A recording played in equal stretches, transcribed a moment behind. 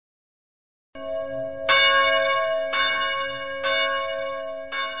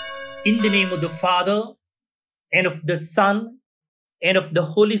In the name of the Father, and of the Son, and of the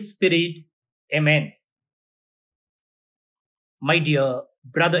Holy Spirit. Amen. My dear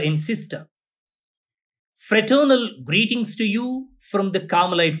brother and sister, fraternal greetings to you from the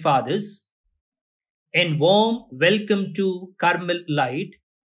Carmelite Fathers, and warm welcome to Carmel Light,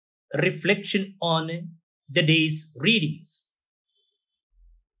 reflection on the day's readings.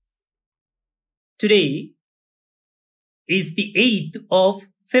 Today is the 8th of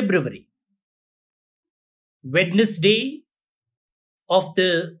February, Wednesday of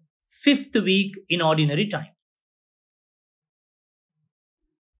the 5th week in ordinary time.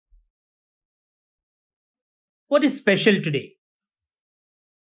 What is special today?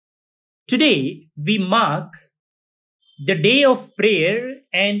 Today we mark the day of prayer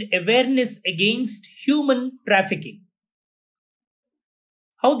and awareness against human trafficking.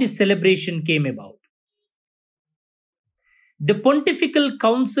 How this celebration came about? The Pontifical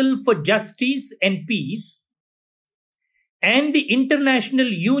Council for Justice and Peace and the International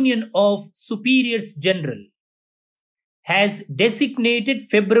Union of Superiors General has designated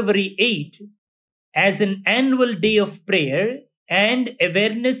February 8 as an annual day of prayer and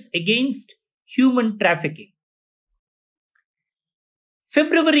awareness against human trafficking.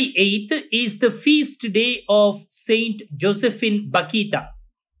 February 8th is the feast day of Saint Josephine Bakhita.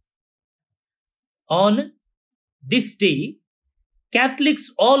 On this day,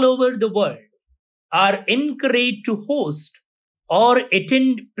 Catholics all over the world are encouraged to host or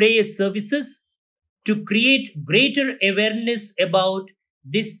attend prayer services to create greater awareness about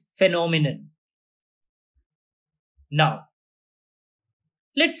this phenomenon. Now,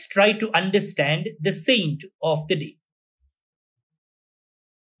 let's try to understand the saint of the day.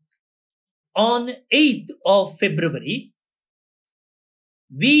 On 8th of February,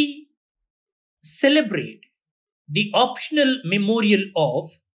 we celebrate the optional memorial of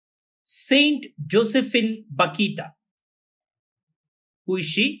Saint Josephine Bakhita. Who is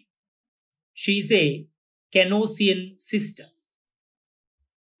she? She is a Canossian sister.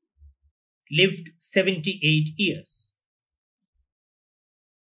 Lived 78 years.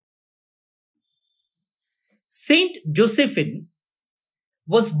 Saint Josephine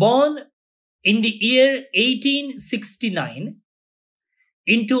was born in the year 1869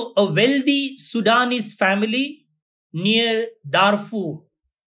 into a wealthy Sudanese family near Darfur.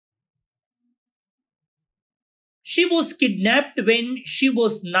 She was kidnapped when she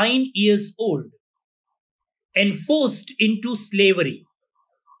was 9 years old and forced into slavery.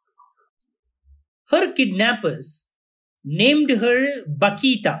 Her kidnappers named her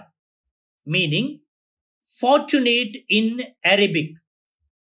Bakhita, meaning fortunate in Arabic.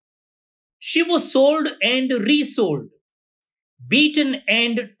 She was sold and resold, beaten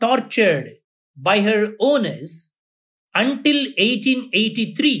and tortured by her owners until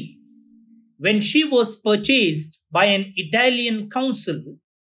 1883, when she was purchased by an Italian council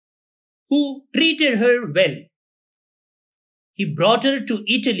who treated her well. He brought her to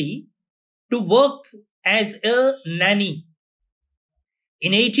Italy to work as a nanny.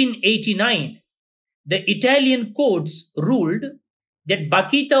 In 1889, the Italian courts ruled that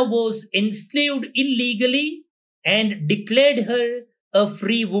Bakhita was enslaved illegally and declared her a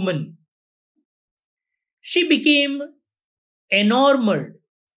free woman. She became enamored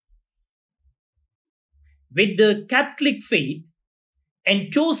with the Catholic faith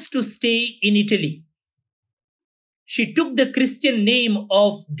and chose to stay in Italy. She took the Christian name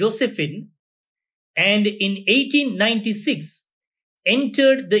of Josephine and in 1896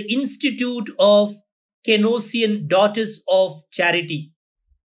 entered the Institute of Canossian Daughters of Charity.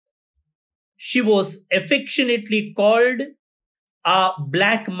 She was affectionately called a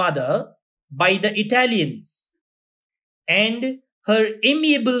Black Mother by the Italians, and her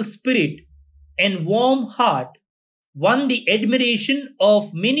amiable spirit and warm heart won the admiration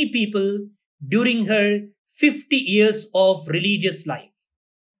of many people during her 50 years of religious life.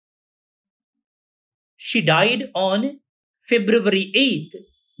 She died on February 8,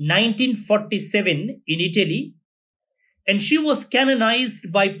 1947 in Italy, and she was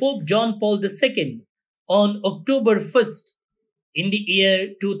canonized by Pope John Paul II on October 1st in the year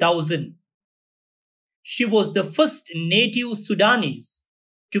 2000. She was the first native Sudanese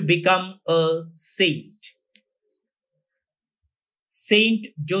to become a saint. Saint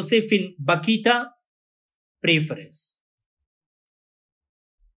Josephine Bakhita, pray for us.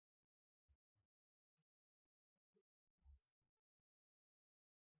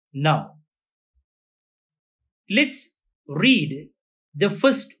 Now, let's read the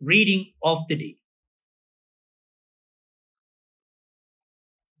first reading of the day.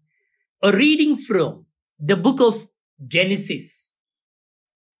 A reading from the book of Genesis.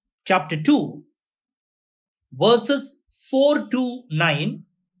 chapter 2, verses 4 to 9,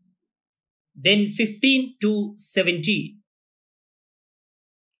 then 15 to 17.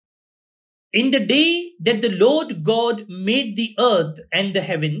 In the day that the Lord God made the earth and the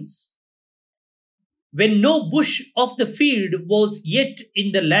heavens, when no bush of the field was yet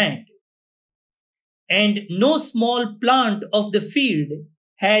in the land, and no small plant of the field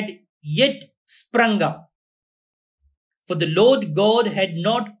had yet sprung up, for the Lord God had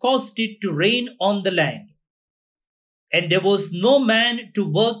not caused it to rain on the land, and there was no man to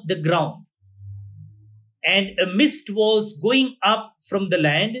work the ground, and a mist was going up from the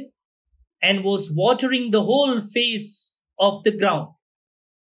land, and was watering the whole face of the ground.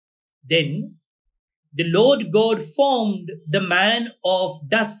 Then the Lord God formed the man of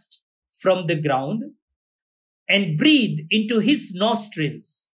dust from the ground, and breathed into his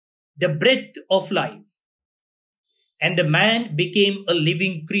nostrils the breath of life, and the man became a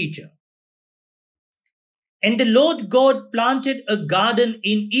living creature. And the Lord God planted a garden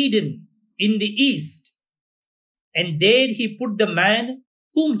in Eden in the east, and there he put the man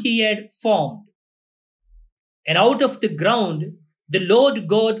whom he had formed. And out of the ground the Lord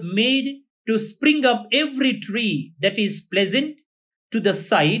God made to spring up every tree that is pleasant to the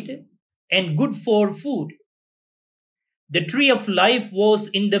sight and good for food. The tree of life was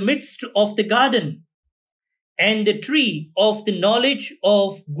in the midst of the garden, and the tree of the knowledge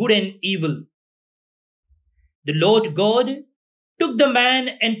of good and evil. The Lord God took the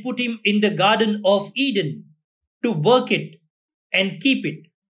man and put him in the garden of Eden to work it and keep it.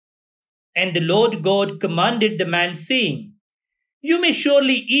 And the Lord God commanded the man, saying, You may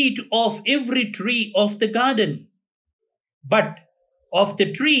surely eat of every tree of the garden, but of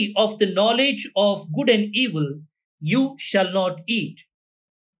the tree of the knowledge of good and evil you shall not eat.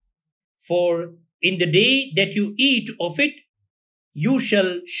 For in the day that you eat of it, you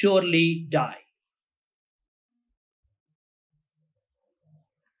shall surely die.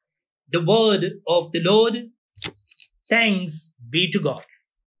 The word of the Lord. Thanks be to God.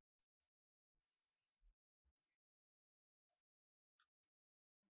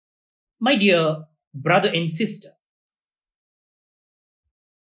 My dear brother and sister,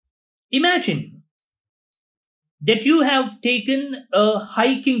 imagine that you have taken a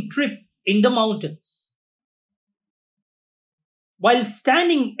hiking trip in the mountains. While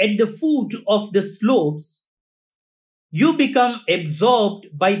standing at the foot of the slopes, you become absorbed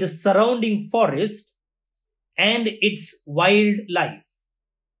by the surrounding forest and its wildlife.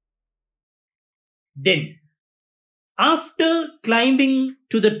 Then, after climbing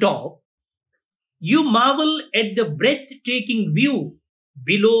to the top, you marvel at the breathtaking view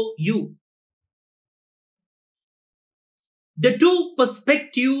below you. The two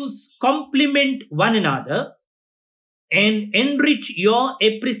perspectives complement one another and enrich your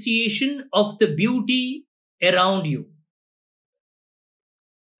appreciation of the beauty around you.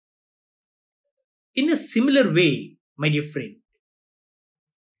 In a similar way, my dear friend,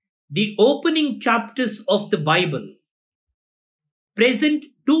 the opening chapters of the Bible present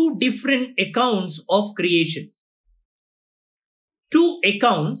two different accounts of creation. Two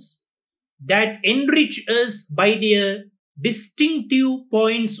accounts that enrich us by their distinctive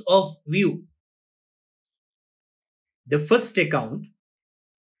points of view. The first account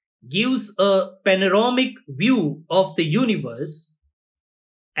gives a panoramic view of the universe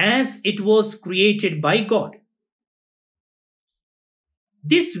as it was created by God.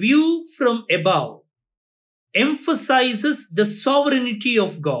 This view from above emphasizes the sovereignty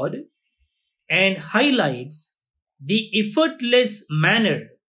of God and highlights the effortless manner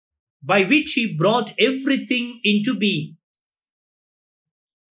by which He brought everything into being.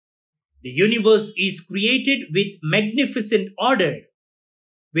 The universe is created with magnificent order,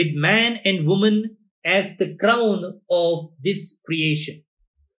 with man and woman as the crown of this creation.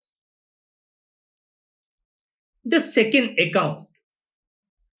 The second account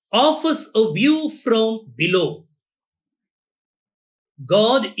offers a view from below.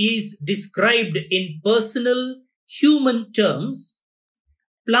 God is described in personal human terms,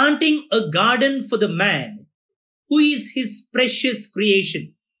 planting a garden for the man who is His precious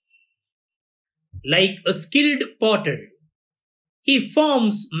creation. Like a skilled potter, He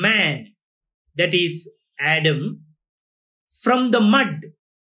forms man, that is Adam, from the mud,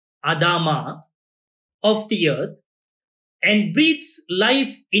 Adama, of the earth, and breathes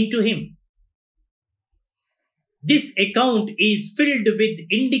life into him. This account is filled with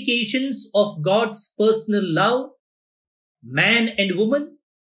indications of God's personal love, man and woman,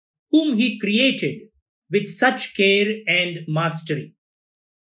 whom He created with such care and mastery.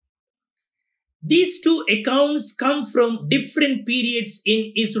 These two accounts come from different periods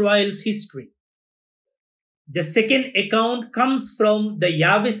in Israel's history. The second account comes from the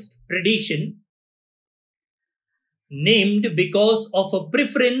Yahwist tradition, named because of a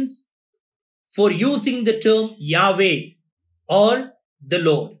preference for using the term Yahweh or the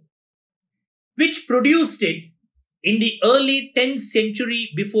Lord, which produced it in the early 10th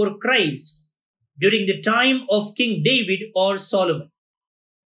century before Christ during the time of King David or Solomon.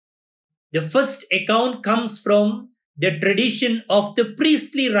 The first account comes from the tradition of the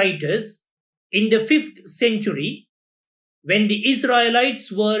priestly writers in the 5th century when the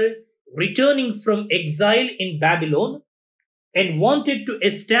Israelites were returning from exile in Babylon and wanted to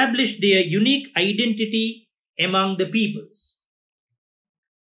establish their unique identity among the peoples.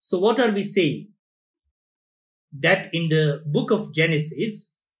 So what are we saying? That in the book of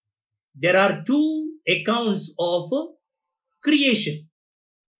Genesis, there are two accounts of creation.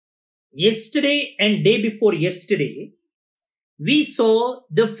 Yesterday and day before yesterday, we saw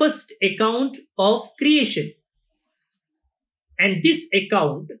the first account of creation. And this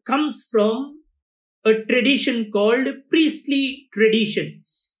account comes from a tradition called priestly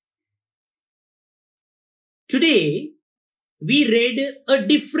traditions. Today, we read a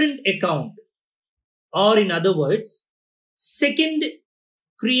different account, or in other words, second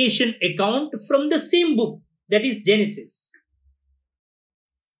creation account from the same book, that is Genesis.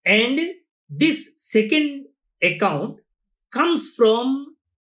 And this second account comes from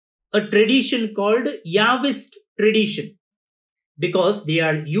a tradition called Yahwist tradition, because they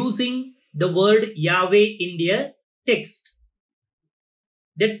are using the word Yahweh in their text.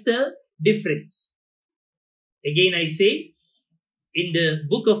 That's the difference. Again, I say, in the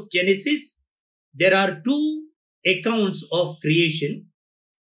book of Genesis, there are two accounts of creation.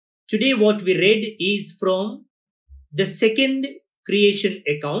 Today, what we read is from the second creation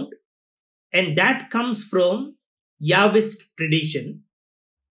account, and that comes from Yahwist tradition.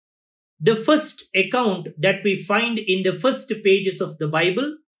 The first account that we find in the first pages of the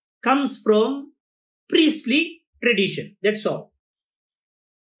Bible comes from priestly tradition. That's all.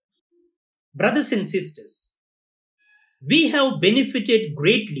 Brothers and sisters, we have benefited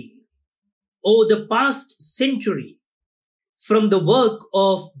greatly over the past century from the work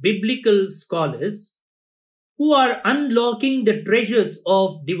of biblical scholars who are unlocking the treasures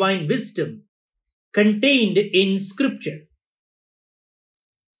of divine wisdom contained in Scripture.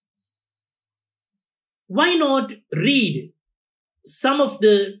 Why not read some of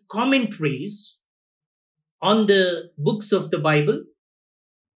the commentaries on the books of the Bible?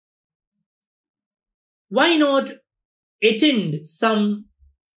 Why not attend some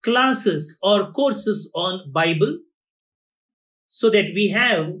classes or courses on Bible so that we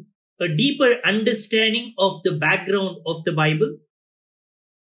have a deeper understanding of the background of the Bible?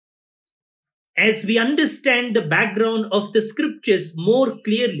 As we understand the background of the scriptures more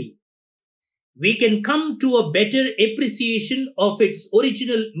clearly, we can come to a better appreciation of its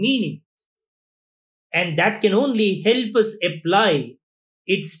original meaning, and that can only help us apply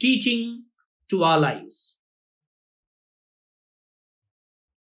its teaching to our lives.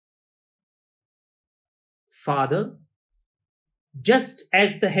 Father, just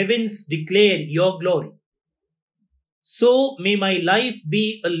as the heavens declare your glory, so may my life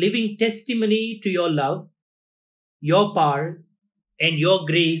be a living testimony to your love, your power, and your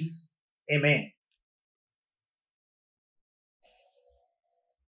grace. Amen.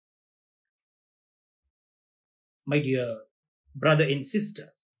 My dear brother and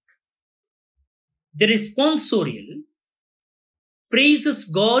sister, the responsorial praises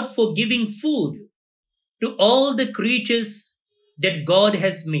God for giving food to all the creatures that God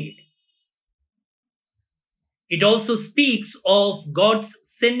has made. It also speaks of God's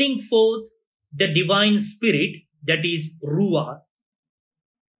sending forth the divine spirit, that is Ruah,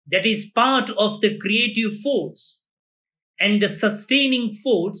 that is part of the creative force and the sustaining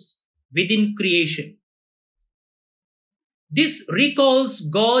force within creation. This recalls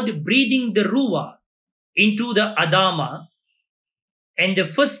God breathing the Ruah into the Adama and the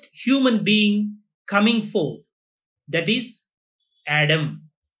first human being coming forth, that is Adam.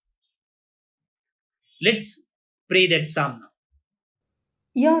 Let's pray that psalm now.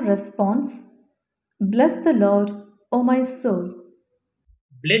 Your response: Bless the Lord, O my soul.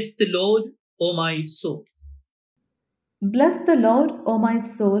 Bless the Lord, O my soul. Bless the Lord, O my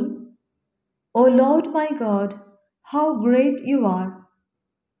soul. O Lord my God, how great you are!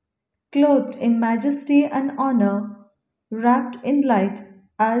 Clothed in majesty and honor, wrapped in light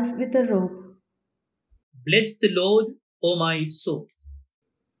as with a robe. Bless the Lord, O my soul.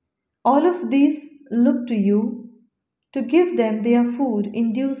 All of these look to you to give them their food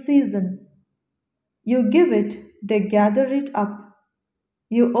in due season. You give it, they gather it up.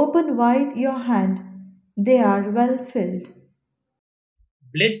 You open wide your hand, they are well filled.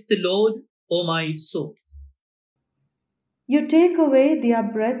 Bless the Lord, O my soul. You take away their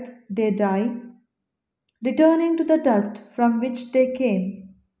breath, they die, returning to the dust from which they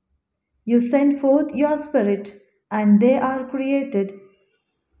came. You send forth your Spirit, and they are created,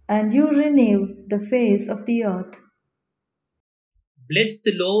 and you renew the face of the earth. Bless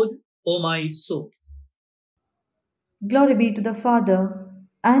the Lord, O my soul. Glory be to the Father,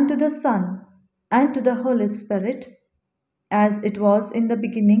 and to the Son, and to the Holy Spirit, as it was in the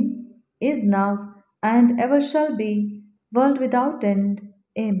beginning, is now, and ever shall be, world without end.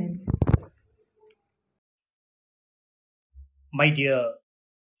 Amen. My dear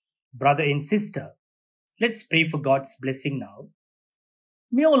brother and sister, let's pray for God's blessing now.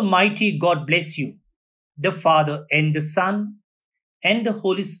 May Almighty God bless you, the Father and the Son and the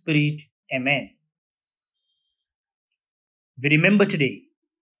Holy Spirit. Amen. We remember today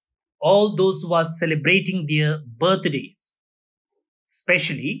all those who are celebrating their birthdays,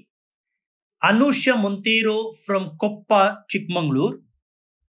 especially Anusha Montero from Koppa, Chikmagalur,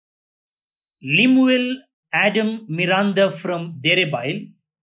 Limuel Adam Miranda from Derebail,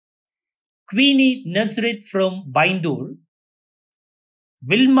 Queenie Nazareth from Bindur,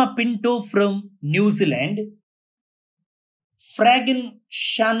 Wilma Pinto from New Zealand, Fragan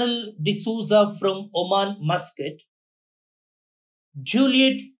Chanel D'Souza from Oman, Muscat,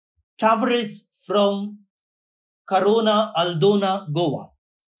 Juliet Tavares from Corona, Aldona, Goa.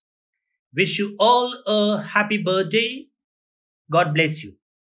 Wish you all a happy birthday. God bless you.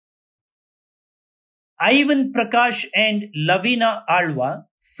 Ivan Prakash and Lavina Alva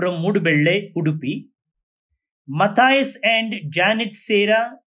from Mudbelle, Udupi. Matthias and Janet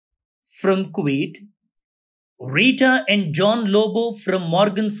Serra from Kuwait. Rita and John Lobo from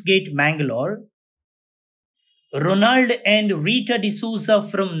Morgan's Gate, Mangalore. Ronald and Rita D'Souza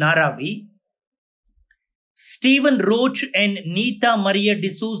from Naravi. Stephen Roach and Neeta Maria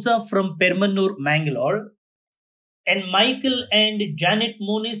D'Souza from Permanur, Mangalore. And Michael and Janet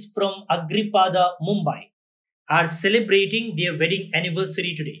Moniz from Agripada, Mumbai are celebrating their wedding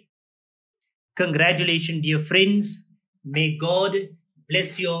anniversary today. Congratulations, dear friends. May God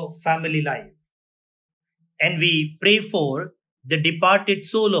bless your family life. And we pray for the departed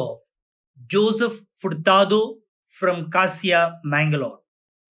soul of Joseph Furtado from Cassia, Mangalore.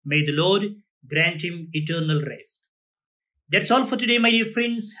 May the Lord grant him eternal rest. That's all for today, my dear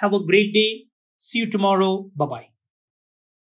friends. Have a great day. See you tomorrow. Bye-bye.